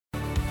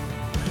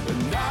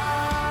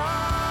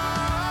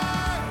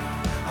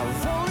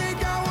I've only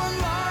got one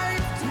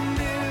life to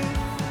live.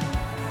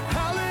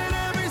 I'll let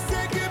every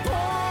second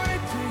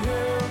point to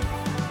Him.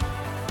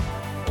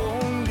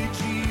 Only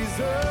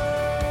Jesus.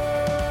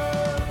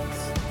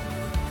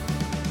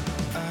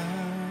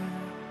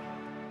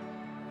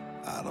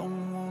 I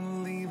don't want to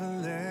leave a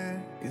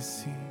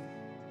legacy.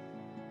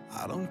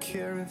 I don't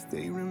care if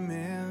they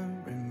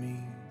remember me.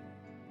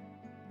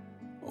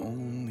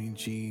 Only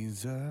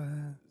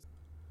Jesus.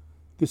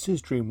 This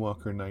is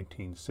Dreamwalker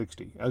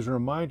 1960. As a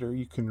reminder,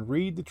 you can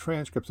read the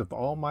transcripts of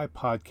all my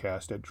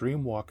podcasts at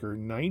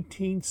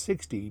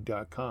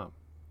dreamwalker1960.com.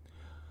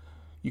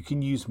 You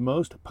can use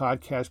most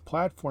podcast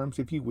platforms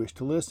if you wish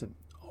to listen.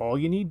 All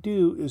you need to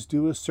do is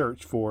do a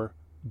search for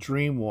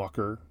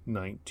Dreamwalker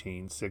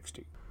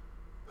 1960.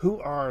 Who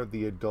are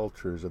the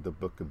adulterers of the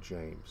book of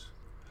James?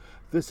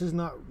 This is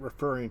not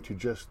referring to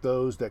just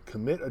those that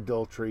commit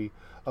adultery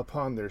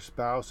upon their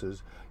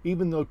spouses,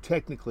 even though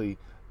technically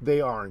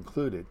they are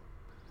included.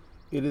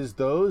 It is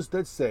those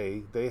that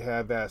say they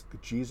have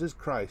asked Jesus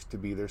Christ to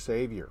be their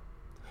Savior.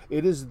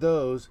 It is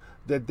those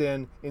that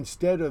then,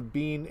 instead of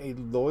being a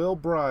loyal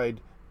bride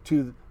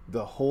to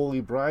the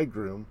holy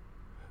bridegroom,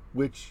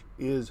 which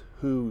is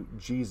who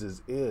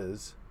Jesus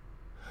is,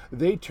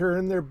 they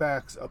turn their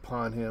backs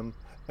upon Him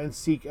and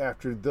seek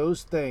after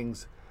those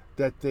things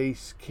that they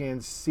can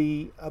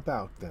see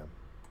about them.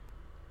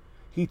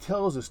 He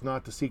tells us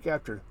not to seek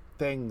after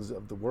things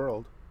of the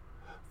world,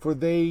 for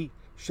they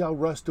shall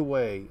rust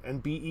away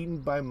and be eaten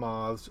by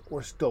moths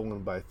or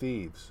stolen by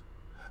thieves.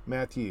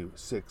 Matthew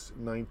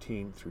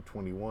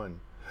 6:19-21.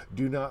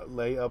 Do not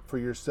lay up for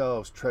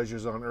yourselves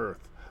treasures on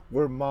earth,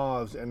 where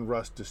moths and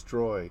rust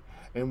destroy,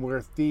 and where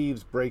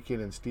thieves break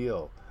in and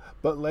steal.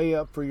 But lay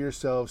up for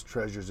yourselves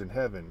treasures in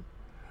heaven,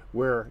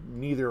 where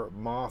neither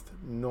moth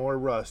nor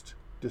rust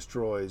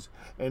destroys,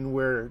 and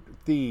where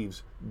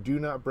thieves do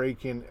not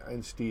break in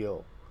and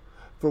steal.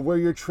 For where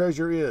your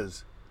treasure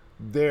is,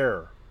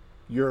 there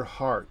your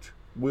heart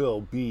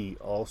will be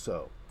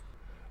also.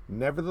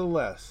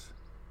 Nevertheless,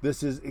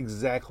 this is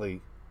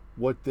exactly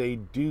what they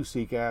do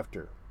seek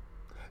after.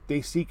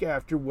 They seek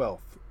after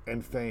wealth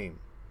and fame.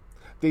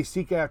 They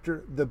seek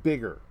after the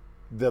bigger,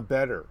 the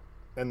better,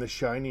 and the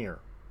shinier.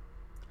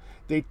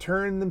 They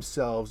turn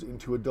themselves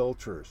into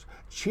adulterers,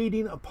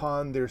 cheating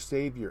upon their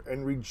Savior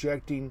and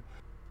rejecting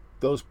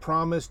those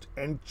promised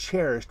and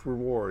cherished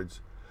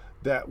rewards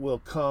that will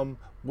come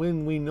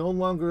when we no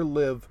longer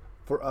live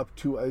for up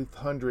to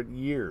 100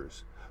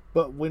 years,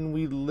 but when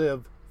we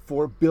live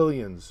for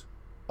billions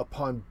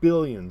upon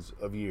billions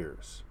of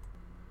years.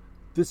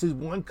 This is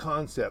one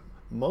concept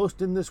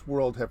most in this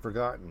world have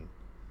forgotten,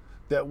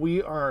 that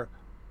we are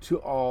to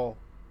all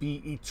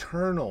be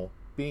eternal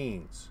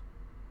beings.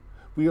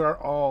 We are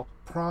all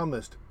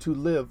promised to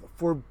live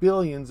for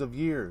billions of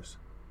years.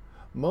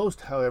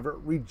 Most, however,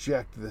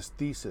 reject this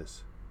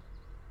thesis.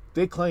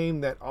 They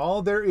claim that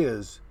all there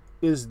is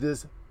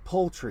this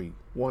paltry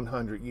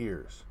 100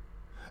 years.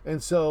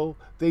 And so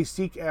they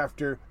seek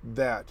after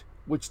that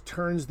which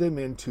turns them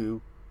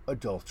into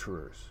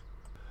adulterers.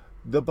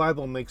 The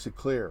Bible makes it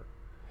clear.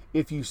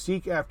 If you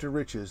seek after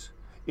riches,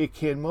 it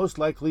can most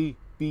likely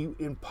be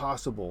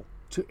impossible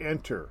to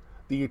enter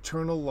the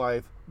eternal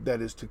life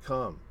that is to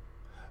come.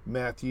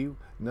 Matthew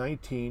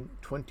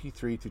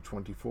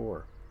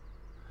 19:23-24.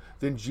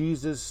 Then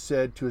Jesus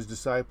said to his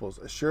disciples,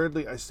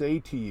 Assuredly I say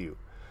to you,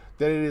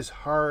 that it is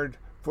hard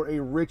for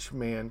a rich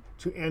man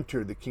to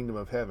enter the kingdom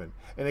of heaven.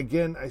 And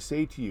again I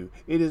say to you,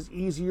 it is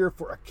easier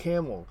for a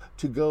camel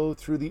to go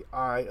through the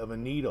eye of a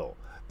needle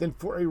than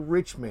for a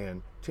rich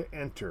man to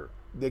enter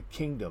the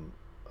kingdom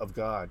of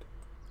God.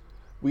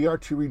 We are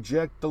to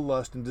reject the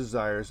lust and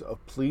desires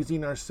of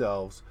pleasing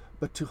ourselves,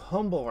 but to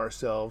humble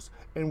ourselves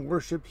and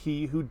worship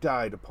He who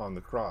died upon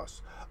the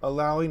cross,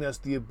 allowing us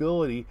the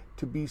ability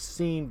to be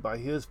seen by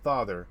His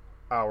Father,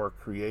 our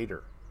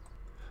Creator.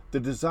 The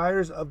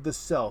desires of the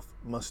self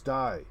must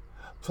die.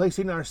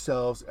 Placing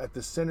ourselves at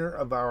the center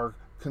of our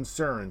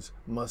concerns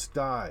must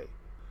die.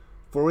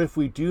 For if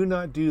we do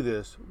not do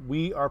this,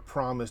 we are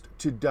promised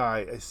to die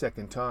a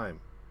second time,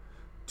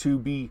 to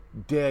be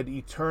dead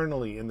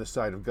eternally in the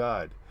sight of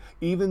God,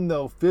 even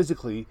though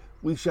physically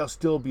we shall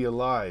still be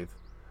alive,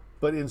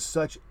 but in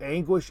such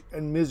anguish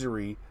and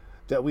misery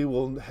that we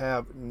will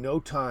have no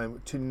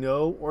time to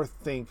know or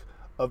think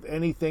of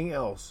anything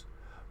else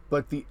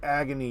but the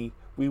agony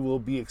we will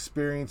be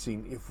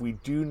experiencing if we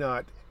do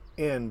not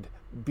end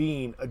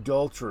being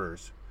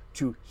adulterers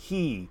to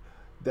He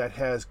that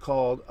has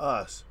called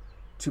us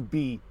to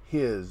be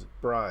His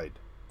bride.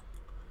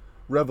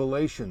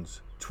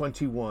 Revelations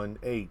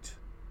 21:8.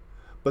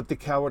 But the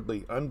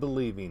cowardly,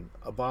 unbelieving,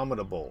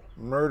 abominable,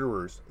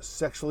 murderers,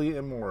 sexually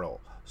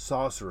immoral,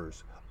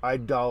 sorcerers,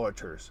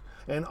 idolaters,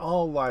 and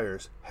all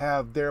liars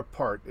have their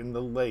part in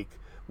the lake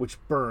which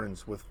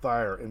burns with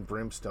fire and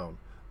brimstone,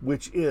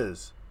 which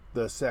is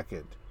the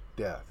second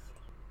death.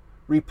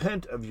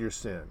 Repent of your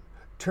sin,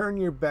 turn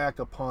your back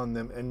upon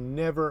them, and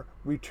never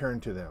return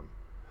to them.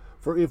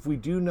 For if we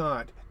do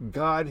not,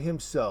 God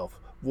Himself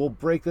will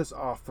break us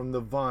off from the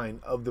vine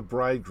of the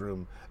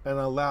bridegroom and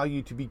allow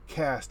you to be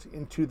cast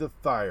into the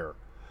fire,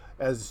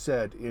 as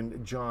said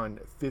in John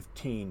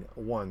 15,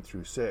 1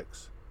 through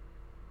 6.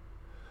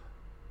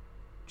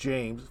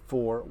 James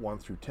 4, 1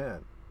 through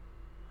 10.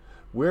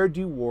 Where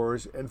do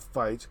wars and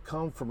fights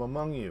come from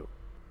among you?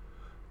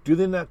 Do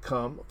they not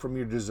come from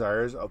your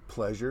desires of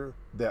pleasure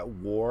that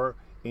war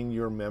in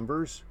your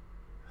members?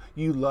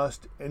 You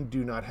lust and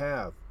do not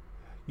have.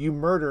 You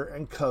murder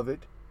and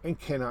covet and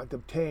cannot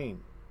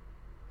obtain.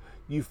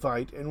 You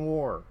fight and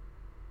war.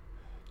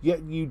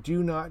 Yet you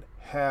do not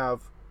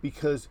have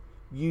because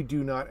you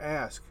do not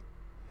ask.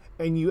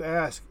 And you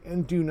ask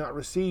and do not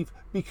receive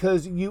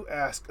because you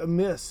ask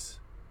amiss,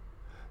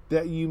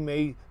 that you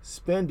may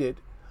spend it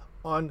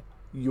on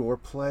your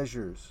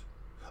pleasures.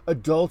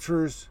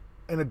 Adulterers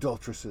and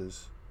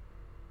adulteresses,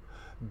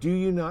 do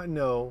you not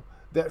know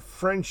that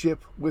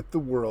friendship with the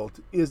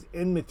world is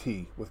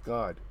enmity with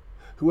God?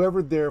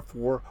 Whoever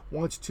therefore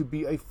wants to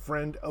be a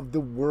friend of the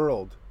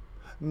world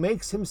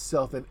makes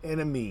himself an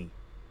enemy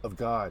of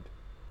God.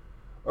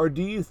 Or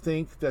do you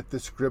think that the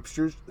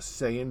Scriptures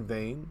say in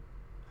vain,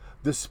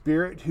 the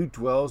Spirit who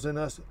dwells in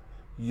us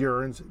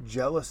yearns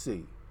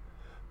jealousy,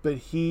 but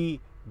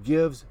he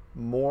gives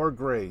more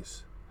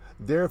grace?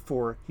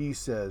 Therefore, he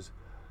says,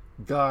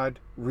 God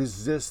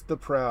resists the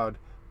proud,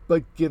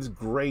 but gives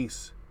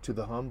grace to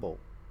the humble.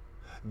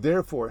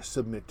 Therefore,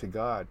 submit to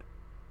God.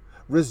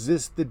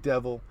 Resist the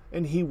devil,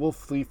 and he will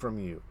flee from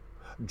you.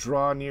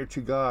 Draw near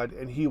to God,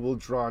 and he will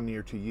draw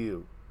near to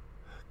you.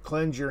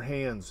 Cleanse your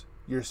hands,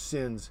 your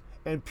sins,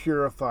 and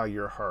purify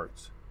your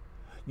hearts,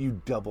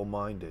 you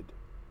double-minded.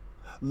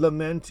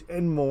 Lament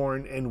and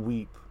mourn and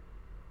weep.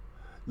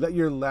 Let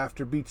your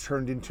laughter be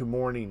turned into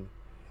mourning,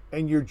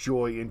 and your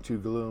joy into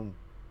gloom.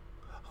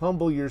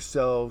 Humble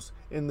yourselves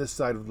in the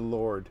sight of the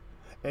Lord,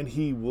 and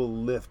he will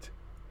lift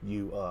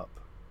you up.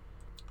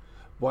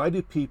 Why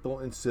do people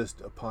insist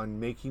upon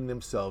making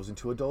themselves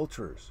into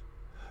adulterers?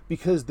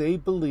 Because they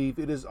believe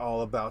it is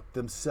all about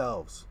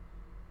themselves.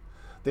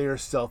 They are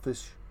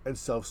selfish and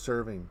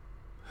self-serving.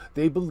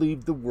 They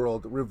believe the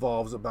world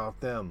revolves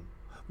about them,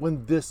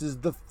 when this is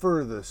the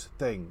furthest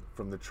thing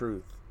from the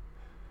truth.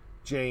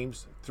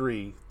 James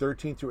 3,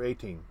 13 through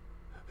 18.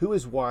 Who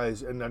is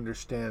wise and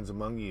understands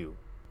among you?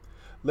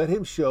 Let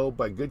him show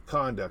by good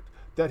conduct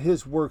that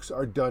his works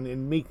are done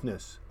in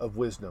meekness of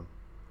wisdom.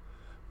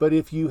 But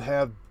if you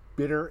have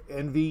bitter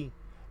envy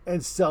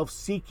and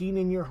self-seeking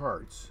in your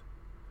hearts,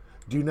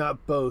 do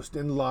not boast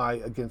and lie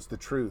against the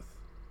truth.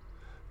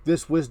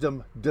 This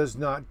wisdom does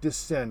not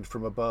descend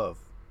from above,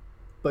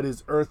 but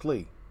is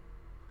earthly,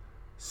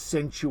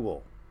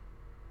 sensual,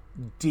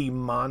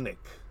 demonic.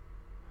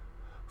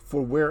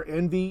 For where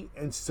envy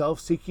and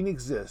self-seeking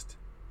exist,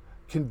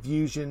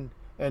 confusion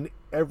and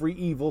every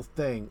evil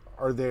thing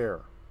are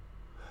there.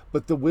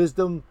 But the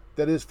wisdom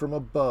that is from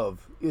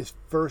above is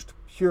first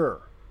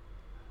pure,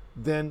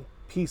 then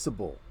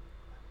peaceable,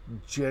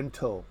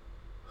 gentle,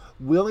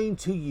 willing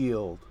to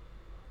yield,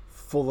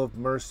 full of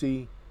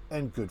mercy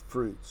and good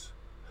fruits,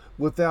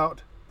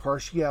 without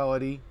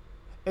partiality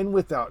and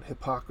without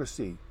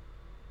hypocrisy.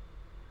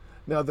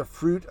 Now the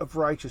fruit of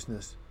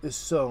righteousness is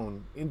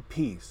sown in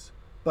peace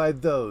by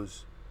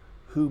those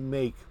who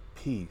make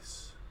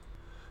peace.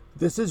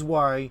 This is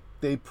why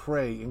they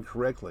pray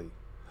incorrectly.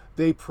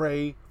 They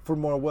pray for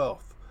more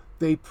wealth.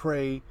 They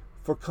pray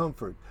for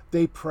comfort.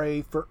 They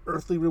pray for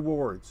earthly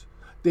rewards.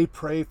 They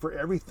pray for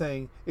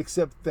everything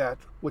except that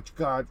which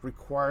God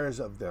requires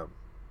of them.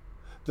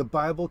 The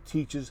Bible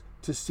teaches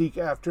to seek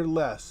after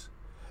less,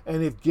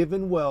 and if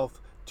given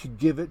wealth, to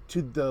give it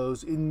to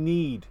those in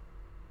need,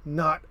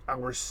 not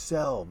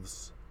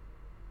ourselves.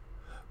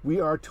 We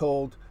are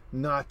told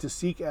not to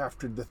seek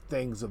after the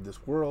things of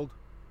this world.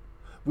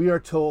 We are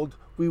told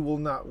we will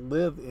not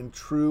live in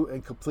true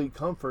and complete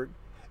comfort,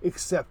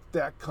 except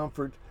that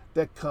comfort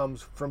that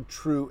comes from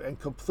true and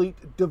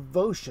complete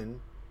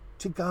devotion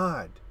to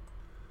God.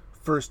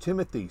 1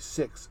 Timothy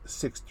 6,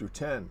 6 through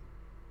 10.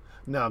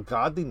 Now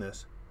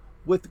godliness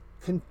with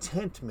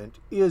contentment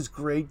is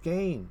great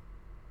gain.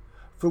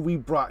 For we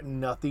brought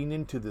nothing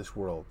into this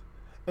world,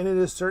 and it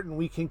is certain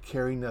we can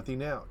carry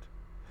nothing out.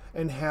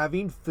 And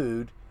having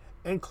food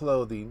and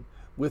clothing,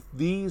 with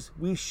these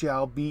we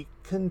shall be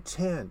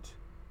content.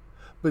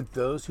 But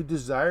those who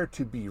desire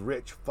to be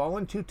rich fall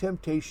into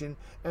temptation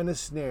and a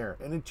snare,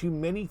 and into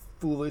many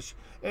foolish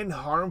and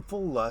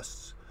harmful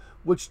lusts,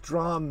 which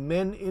draw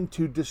men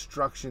into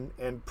destruction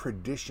and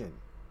perdition.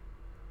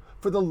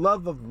 For the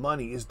love of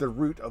money is the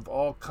root of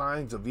all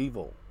kinds of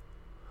evil,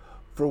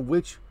 for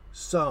which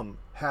some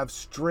have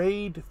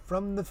strayed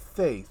from the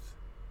faith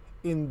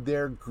in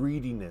their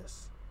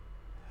greediness,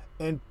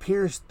 and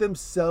pierced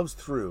themselves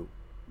through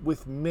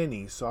with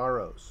many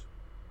sorrows.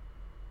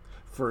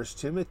 1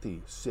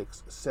 Timothy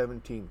 6,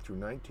 17 through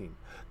 19.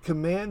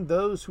 Command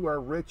those who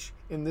are rich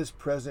in this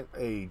present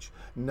age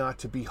not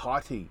to be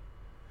haughty,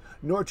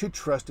 nor to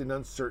trust in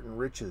uncertain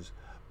riches,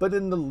 but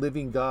in the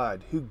living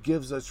God, who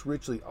gives us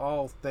richly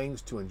all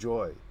things to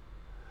enjoy.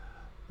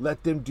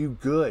 Let them do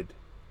good,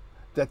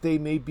 that they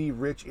may be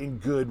rich in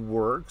good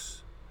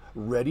works,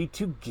 ready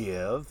to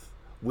give,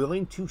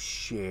 willing to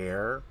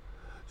share,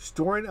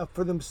 storing up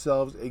for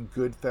themselves a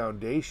good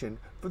foundation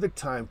for the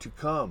time to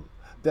come,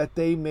 that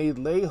they may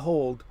lay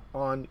hold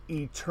on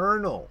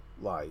eternal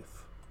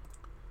life.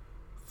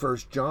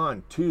 1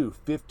 John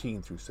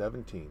 2:15 through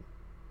 17.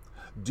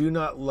 Do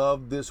not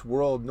love this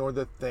world nor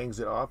the things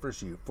it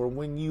offers you, for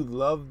when you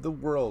love the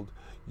world,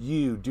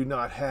 you do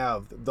not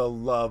have the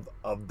love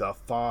of the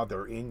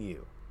Father in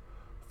you.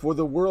 For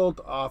the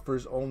world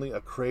offers only a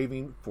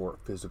craving for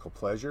physical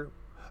pleasure,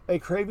 a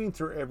craving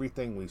for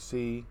everything we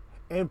see,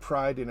 and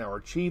pride in our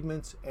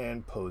achievements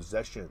and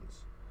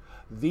possessions.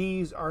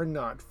 These are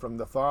not from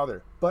the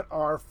Father, but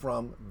are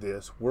from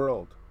this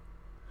world.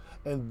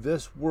 And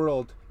this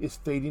world is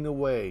fading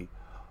away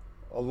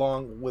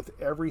along with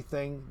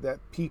everything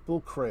that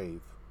people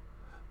crave.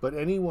 But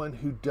anyone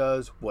who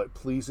does what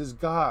pleases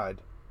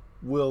God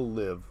will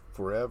live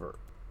forever.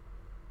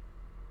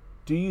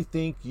 Do you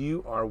think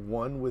you are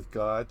one with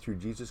God through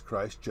Jesus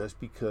Christ just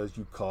because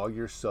you call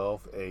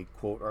yourself a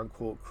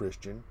quote-unquote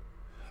Christian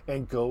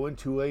and go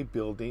into a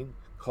building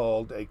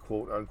called a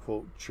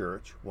quote-unquote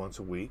church once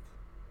a week?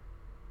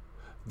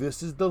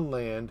 This is the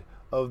land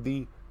of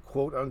the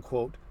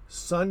quote-unquote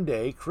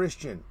Sunday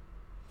Christian,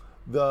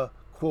 the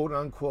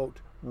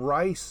quote-unquote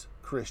rice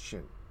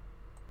Christian.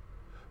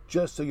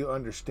 Just so you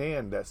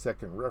understand that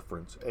second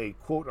reference, a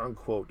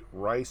quote-unquote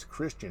rice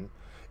Christian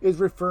is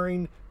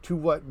referring to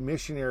what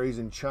missionaries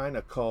in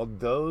China called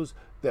those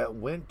that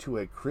went to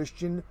a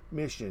Christian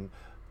mission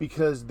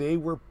because they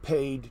were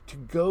paid to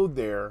go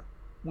there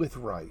with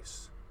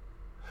rice.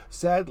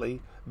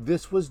 Sadly,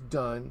 this was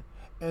done,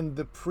 and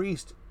the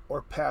priest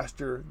or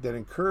pastor that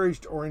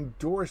encouraged or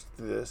endorsed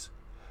this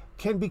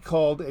can be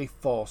called a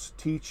false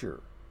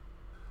teacher.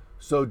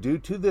 So due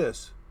to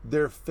this,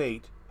 their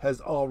fate has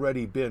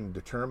already been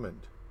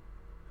determined.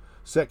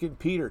 2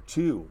 Peter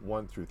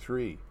 2:1 through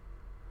 3.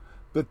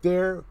 But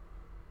there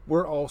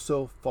were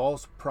also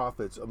false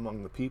prophets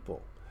among the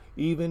people,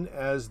 even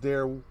as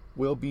there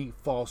will be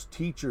false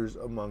teachers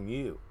among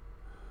you,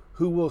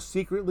 who will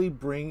secretly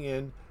bring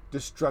in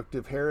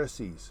destructive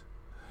heresies,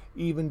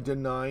 even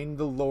denying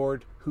the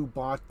Lord who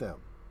bought them,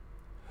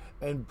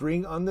 and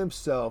bring on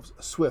themselves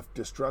swift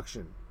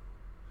destruction.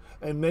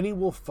 And many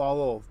will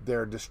follow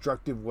their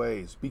destructive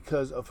ways,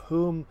 because of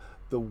whom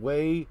the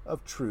way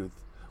of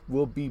truth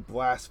will be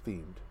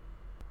blasphemed.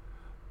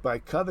 By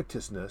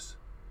covetousness,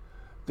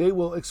 they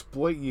will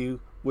exploit you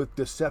with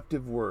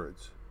deceptive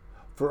words.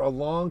 For a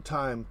long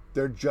time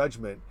their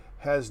judgment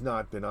has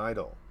not been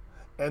idle,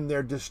 and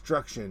their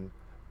destruction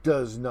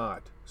does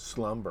not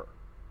slumber.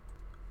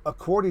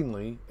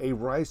 Accordingly, a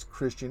rice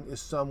Christian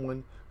is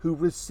someone who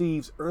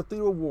receives earthly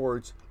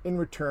rewards in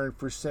return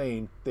for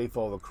saying they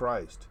follow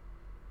Christ.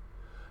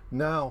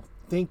 Now,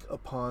 think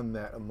upon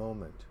that a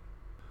moment.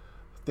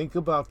 Think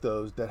about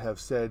those that have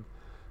said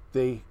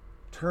they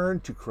turn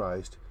to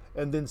Christ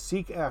and then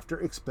seek after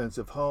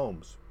expensive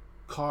homes,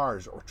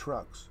 cars, or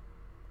trucks.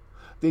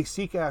 They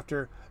seek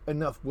after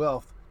enough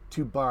wealth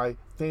to buy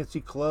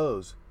fancy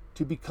clothes,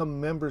 to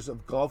become members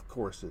of golf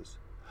courses,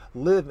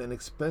 live in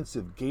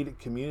expensive gated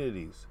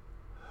communities,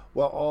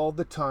 while all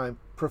the time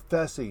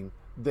professing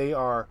they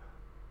are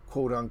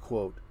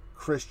quote-unquote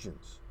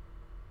Christians.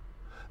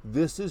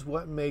 This is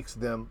what makes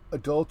them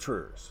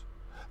adulterers.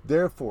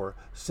 Therefore,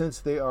 since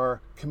they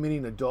are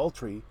committing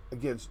adultery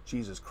against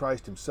Jesus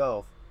Christ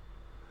himself,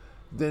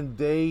 then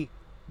they,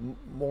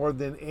 more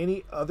than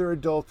any other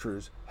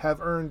adulterers,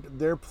 have earned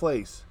their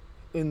place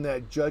in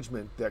that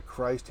judgment that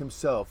Christ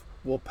himself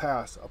will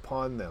pass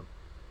upon them.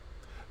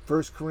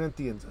 1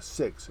 Corinthians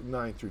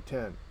 6:9 through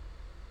 10.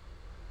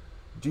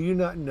 Do you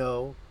not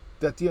know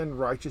that the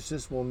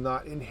unrighteous will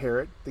not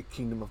inherit the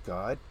kingdom of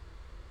God?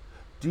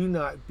 Do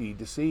not be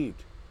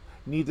deceived.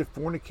 Neither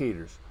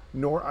fornicators,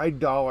 nor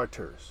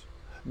idolaters,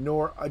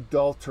 nor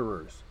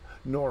adulterers,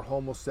 nor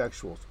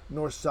homosexuals,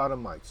 nor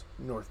sodomites,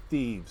 nor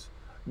thieves,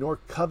 nor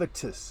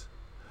covetous,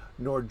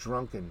 nor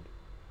drunken,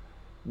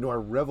 nor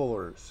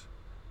revelers,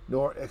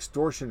 nor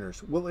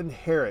extortioners will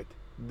inherit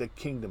the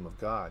kingdom of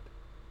God.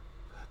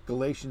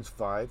 Galatians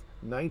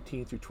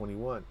 5:19 through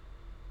 21.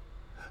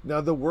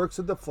 Now the works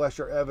of the flesh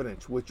are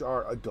evident, which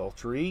are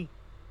adultery,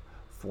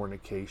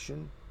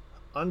 fornication,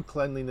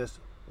 uncleanliness,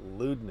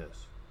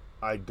 lewdness,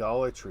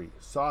 idolatry,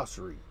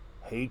 sorcery,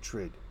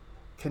 hatred,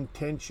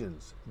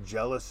 contentions,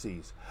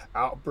 jealousies,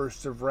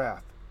 outbursts of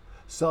wrath,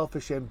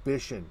 selfish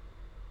ambition,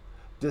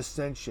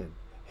 dissension,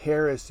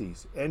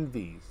 heresies,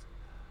 envies,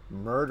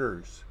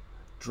 murders,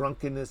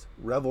 drunkenness,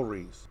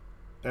 revelries,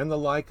 and the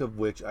like, of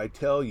which I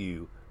tell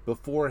you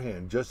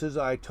beforehand, just as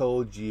I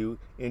told you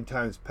in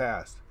times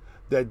past,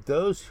 that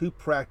those who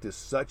practice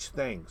such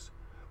things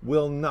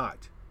will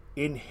not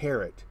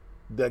inherit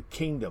the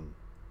kingdom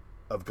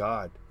of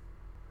God.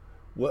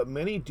 What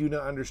many do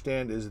not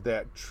understand is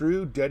that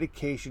true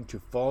dedication to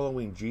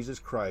following Jesus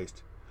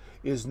Christ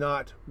is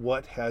not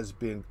what has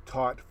been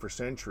taught for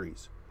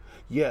centuries.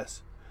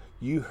 Yes,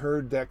 you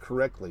heard that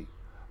correctly,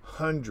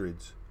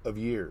 hundreds of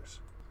years.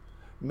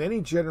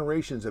 Many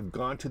generations have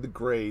gone to the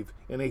grave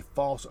in a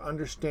false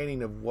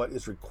understanding of what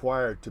is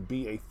required to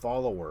be a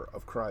follower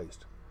of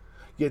Christ.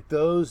 Yet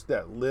those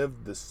that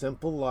lived the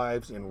simple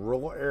lives in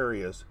rural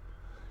areas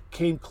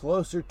came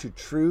closer to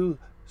true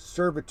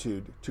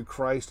servitude to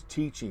Christ's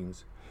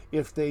teachings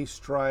if they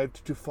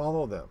strived to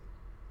follow them.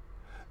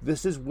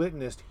 This is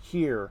witnessed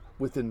here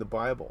within the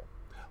Bible.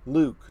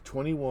 Luke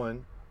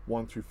 21,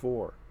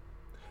 1-4.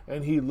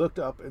 And he looked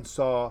up and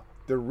saw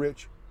the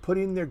rich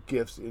putting their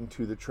gifts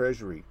into the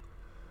treasury.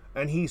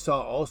 And he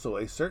saw also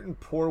a certain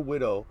poor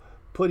widow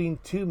putting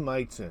 2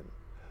 mites in.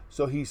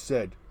 So he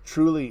said,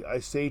 Truly I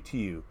say to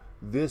you,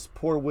 this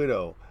poor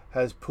widow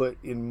has put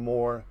in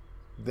more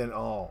than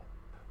all.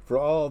 For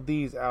all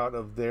these out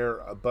of their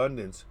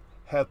abundance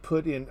have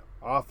put in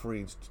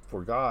offerings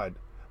for God,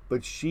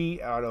 but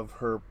she out of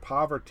her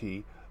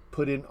poverty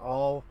put in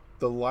all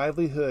the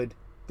livelihood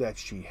that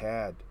she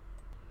had.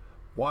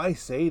 Why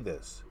say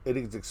this? It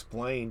is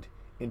explained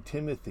in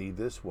Timothy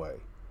this way.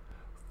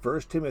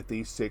 1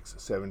 Timothy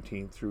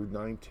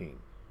 6:17-19.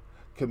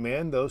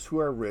 Command those who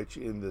are rich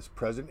in this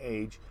present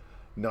age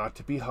not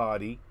to be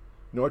haughty,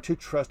 nor to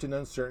trust in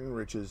uncertain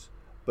riches,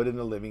 but in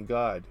the living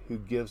God, who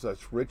gives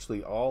us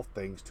richly all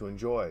things to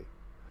enjoy.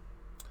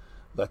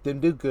 Let them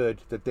do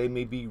good, that they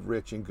may be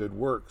rich in good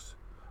works,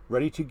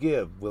 ready to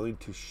give, willing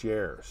to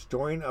share,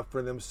 storing up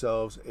for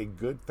themselves a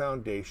good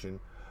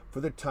foundation for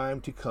the time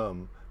to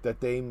come,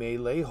 that they may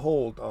lay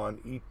hold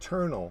on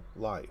eternal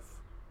life.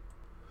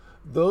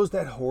 Those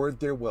that hoard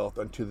their wealth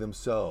unto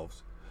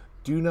themselves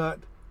do not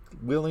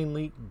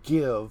willingly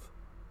give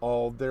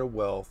all their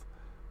wealth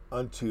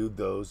unto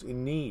those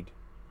in need.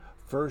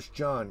 1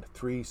 John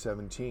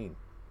 3:17.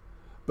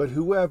 But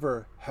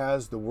whoever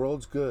has the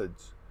world's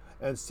goods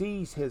and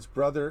sees his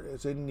brother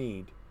is in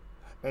need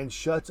and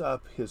shuts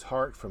up his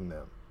heart from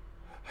them,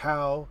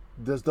 how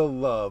does the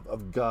love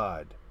of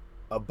God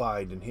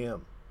abide in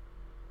him?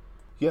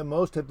 Yet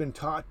most have been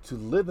taught to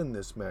live in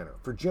this manner.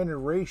 For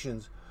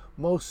generations,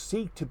 most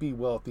seek to be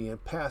wealthy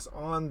and pass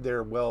on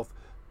their wealth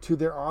to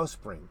their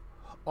offspring,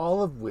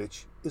 all of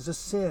which is a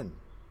sin,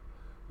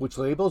 which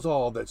labels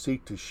all that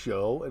seek to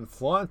show and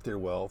flaunt their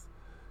wealth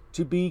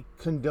to be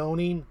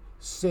condoning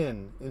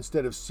sin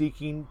instead of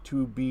seeking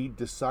to be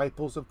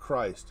disciples of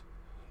Christ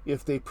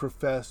if they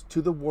profess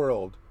to the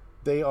world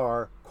they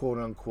are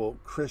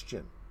quote-unquote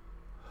Christian.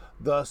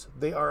 Thus,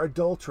 they are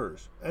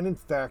adulterers and in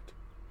fact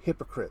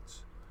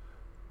hypocrites,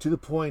 to the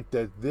point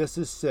that this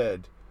is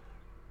said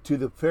to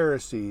the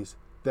Pharisees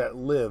that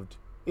lived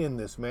in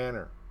this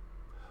manner.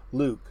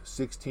 Luke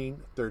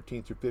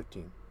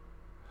 16:13-15.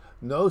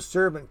 No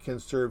servant can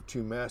serve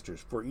 2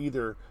 masters, for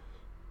either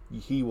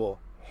he will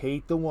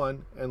hate the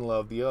one and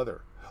love the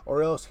other,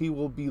 or else he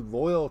will be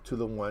loyal to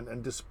the one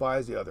and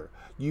despise the other.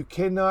 You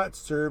cannot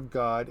serve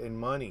God and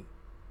money.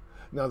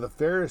 Now the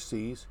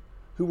Pharisees,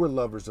 who were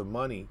lovers of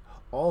money,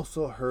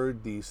 also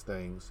heard these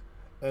things,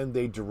 and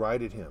they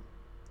derided him.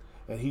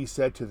 And he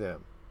said to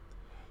them,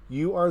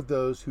 You are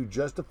those who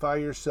justify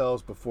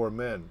yourselves before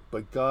men,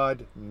 but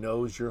God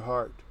knows your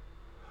heart.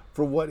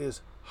 For what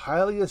is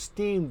highly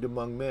esteemed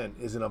among men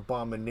is an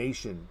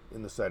abomination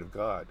in the sight of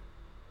God.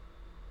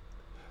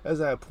 As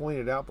I have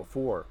pointed out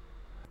before,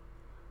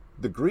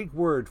 the Greek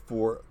word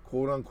for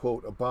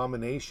quote-unquote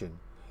abomination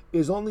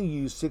is only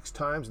used 6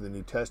 times in the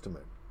New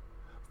Testament.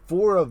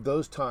 4 of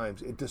those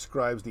times it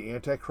describes the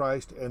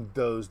Antichrist and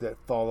those that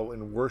follow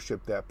and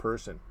worship that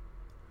person.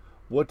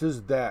 What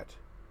does that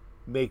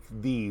make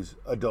these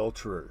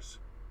adulterers?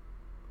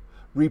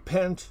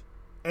 Repent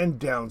and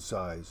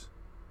downsize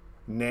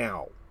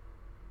now.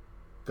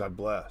 God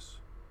bless.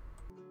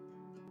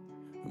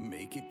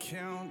 Make it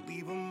count,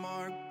 leave a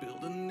mark,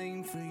 build a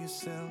name for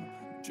yourself.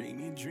 Dream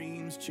your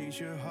dreams, chase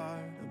your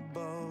heart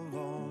above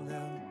all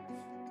else.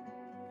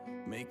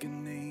 Make a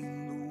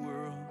name the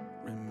world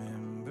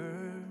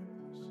remembers.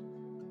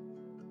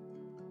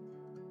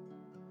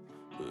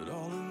 But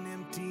all an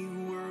empty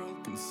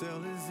world can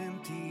sell is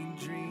empty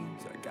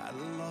dreams. I got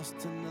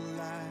lost in the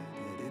light,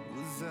 yet it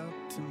was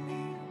up to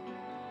me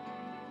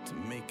to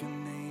make a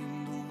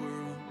name the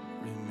world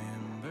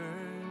remembers.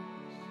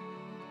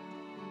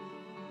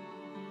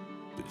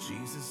 But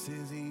Jesus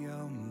is the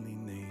only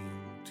name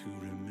to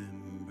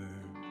remember.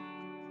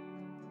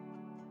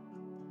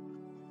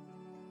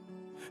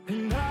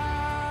 And I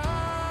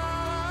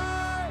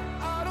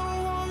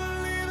don't want to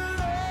leave a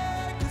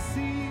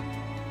legacy.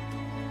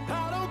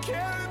 I don't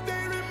care if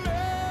they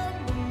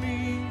remember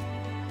me.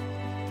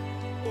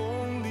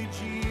 Only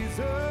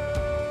Jesus.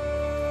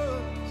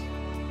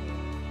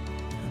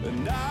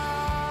 And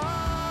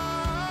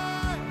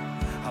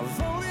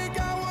I've only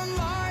got one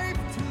life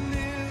to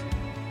live.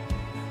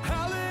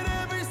 I'll let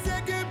every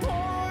second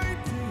point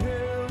to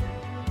Him.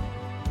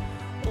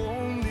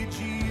 Only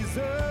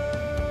Jesus.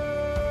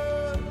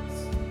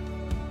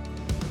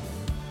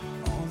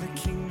 All the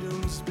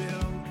kingdoms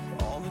built,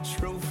 all the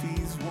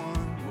trophies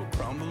won, will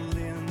crumble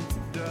into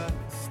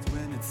dust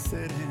when it's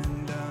said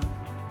and done.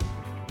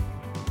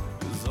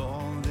 'Cause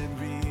all that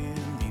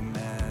really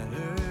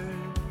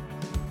matters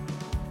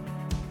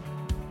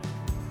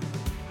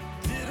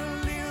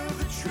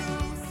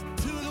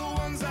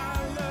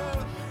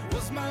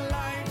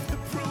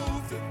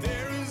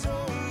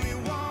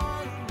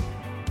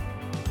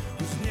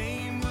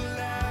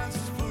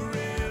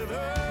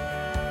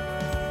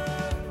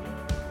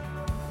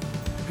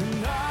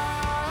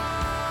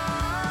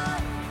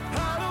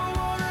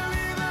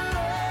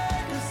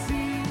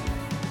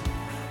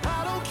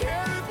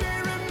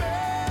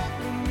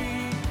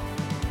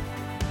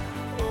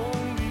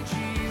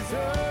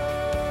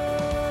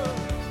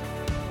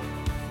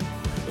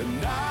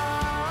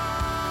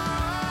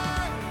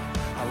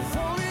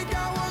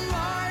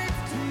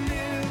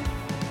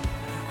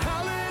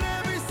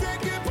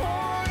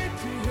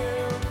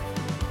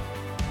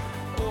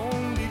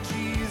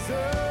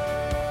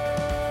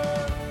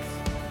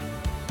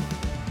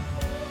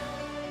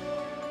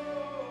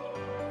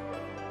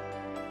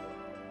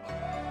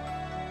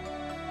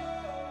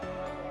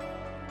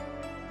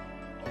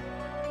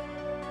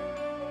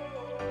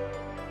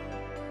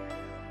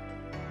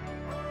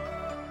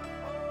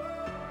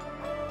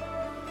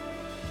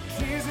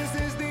Jesus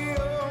is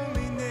the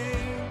only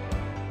name.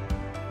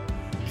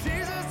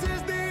 Jesus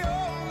is the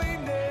only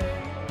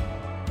name.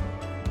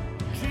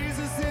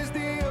 Jesus is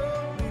the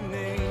only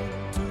name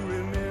to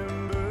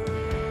remember.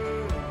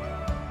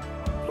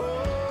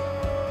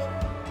 Oh,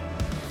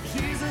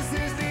 Jesus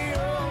is the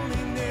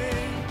only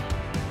name.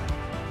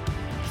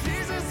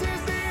 Jesus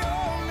is the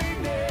only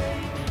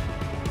name.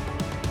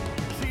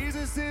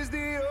 Jesus is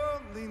the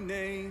only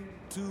name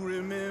to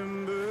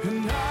remember.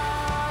 And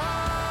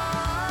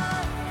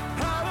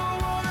I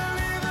don't wanna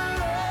leave a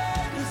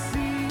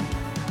legacy.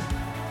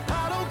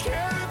 I don't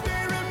care if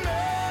they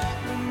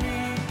remember me.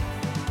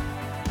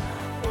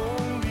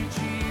 Only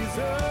Jesus.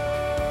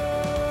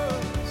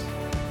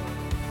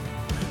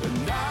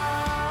 And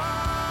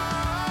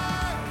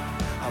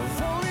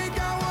I've only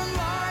got one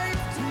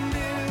life to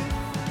live.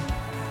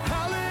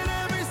 I'll let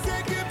every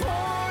second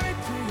point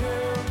to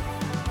Him.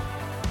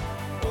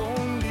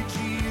 Only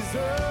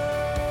Jesus.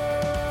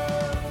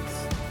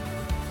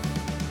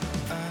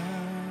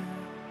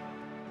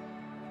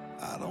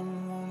 I don't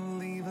wanna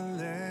leave a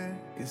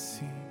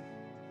legacy.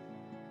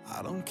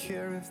 I don't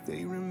care if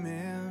they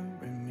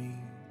remember me.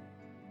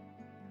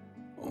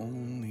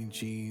 Only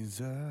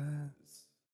Jesus.